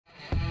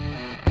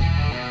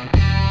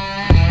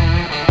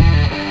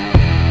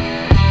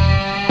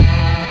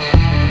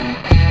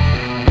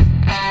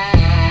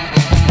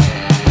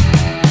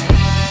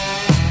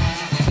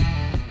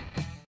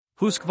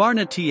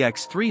Husqvarna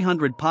TX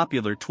 300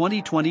 popular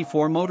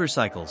 2024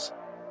 motorcycles.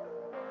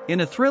 In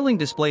a thrilling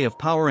display of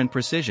power and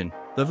precision,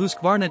 the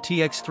Husqvarna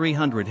TX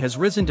 300 has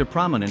risen to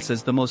prominence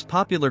as the most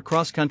popular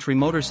cross-country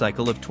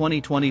motorcycle of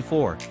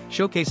 2024,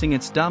 showcasing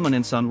its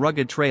dominance on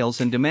rugged trails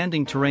and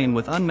demanding terrain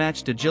with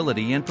unmatched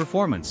agility and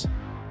performance.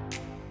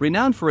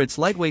 Renowned for its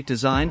lightweight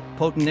design,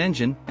 potent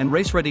engine, and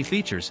race-ready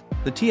features,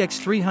 the TX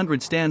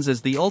 300 stands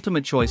as the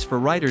ultimate choice for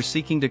riders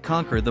seeking to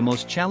conquer the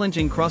most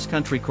challenging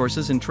cross-country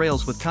courses and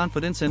trails with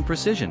confidence and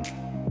precision.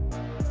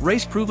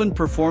 Race-proven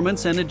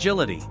performance and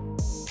agility.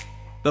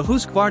 The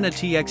Husqvarna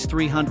TX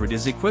 300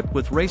 is equipped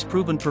with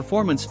race-proven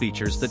performance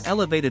features that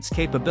elevate its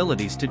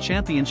capabilities to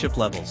championship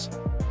levels.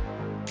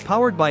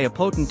 Powered by a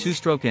potent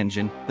two-stroke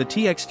engine, the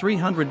TX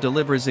 300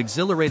 delivers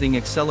exhilarating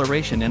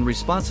acceleration and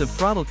responsive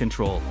throttle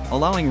control,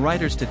 allowing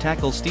riders to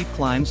tackle steep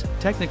climbs,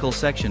 technical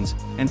sections,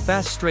 and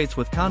fast straights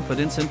with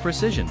confidence and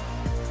precision.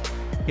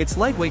 Its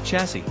lightweight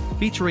chassis,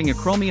 featuring a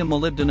chromium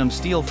molybdenum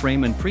steel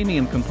frame and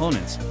premium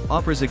components,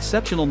 offers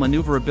exceptional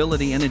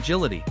maneuverability and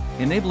agility,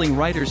 enabling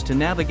riders to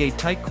navigate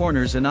tight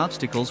corners and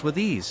obstacles with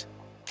ease.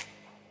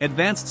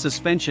 Advanced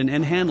suspension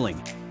and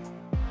handling.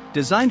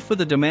 Designed for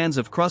the demands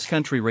of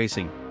cross-country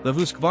racing, the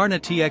Husqvarna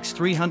TX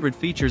 300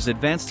 features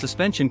advanced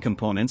suspension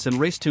components and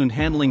race-tuned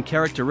handling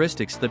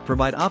characteristics that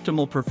provide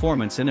optimal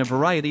performance in a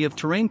variety of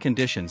terrain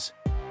conditions.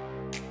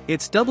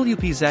 Its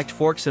WP-Zact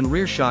forks and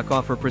rear shock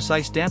offer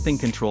precise damping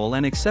control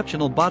and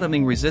exceptional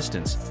bottoming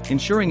resistance,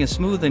 ensuring a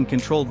smooth and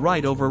controlled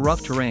ride over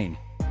rough terrain.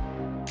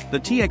 The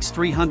TX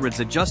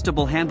 300's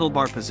adjustable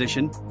handlebar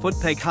position, foot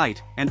peg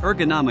height, and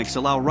ergonomics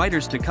allow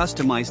riders to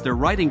customize their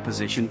riding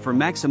position for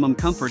maximum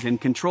comfort and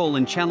control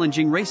in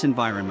challenging race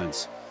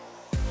environments.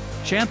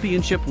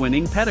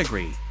 Championship-winning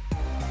pedigree.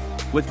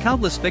 With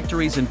countless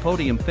victories and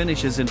podium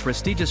finishes in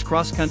prestigious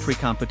cross-country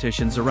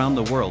competitions around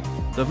the world,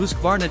 the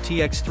Husqvarna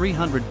TX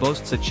 300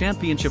 boasts a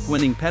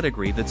championship-winning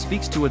pedigree that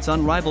speaks to its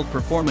unrivaled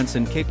performance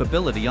and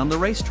capability on the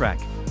racetrack.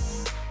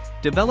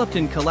 Developed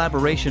in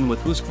collaboration with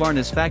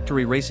Husqvarna's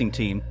factory racing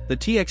team, the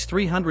TX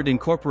 300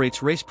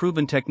 incorporates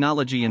race-proven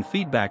technology and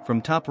feedback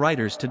from top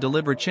riders to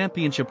deliver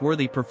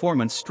championship-worthy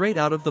performance straight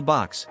out of the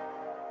box.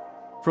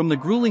 From the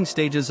grueling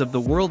stages of the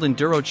World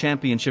Enduro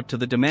Championship to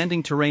the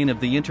demanding terrain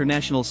of the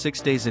International 6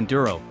 Days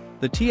Enduro,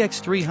 the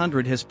TX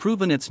 300 has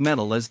proven its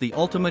mettle as the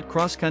ultimate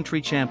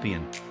cross-country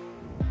champion.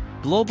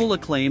 Global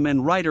acclaim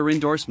and rider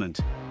endorsement.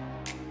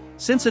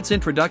 Since its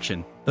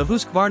introduction, the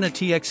Husqvarna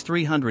TX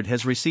 300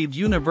 has received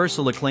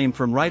universal acclaim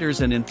from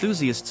riders and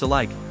enthusiasts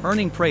alike,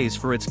 earning praise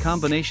for its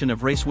combination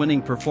of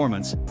race-winning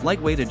performance,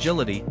 lightweight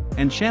agility,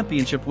 and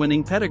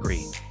championship-winning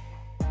pedigree.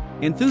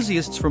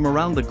 Enthusiasts from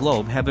around the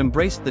globe have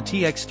embraced the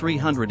TX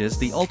 300 as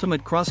the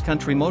ultimate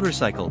cross-country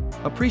motorcycle,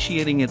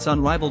 appreciating its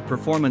unrivaled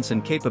performance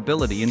and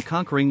capability in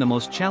conquering the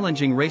most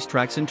challenging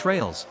racetracks and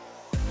trails.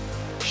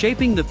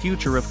 Shaping the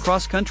future of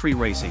cross-country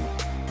racing.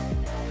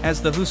 As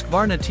the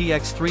Husqvarna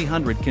TX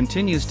 300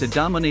 continues to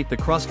dominate the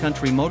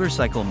cross-country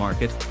motorcycle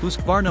market,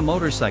 Husqvarna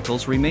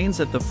Motorcycles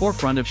remains at the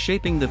forefront of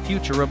shaping the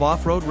future of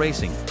off-road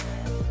racing.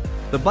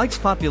 The bike's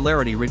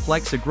popularity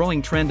reflects a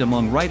growing trend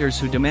among riders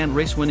who demand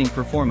race-winning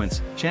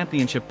performance,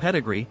 championship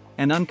pedigree,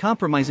 and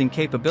uncompromising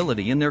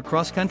capability in their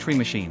cross-country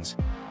machines.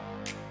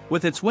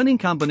 With its winning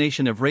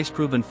combination of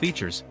race-proven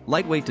features,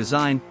 lightweight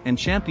design, and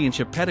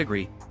championship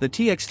pedigree, the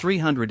TX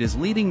 300 is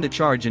leading the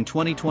charge in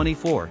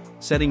 2024,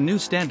 setting new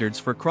standards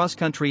for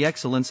cross-country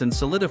excellence and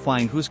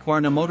solidifying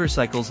Husqvarna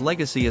Motorcycles'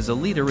 legacy as a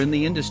leader in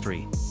the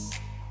industry.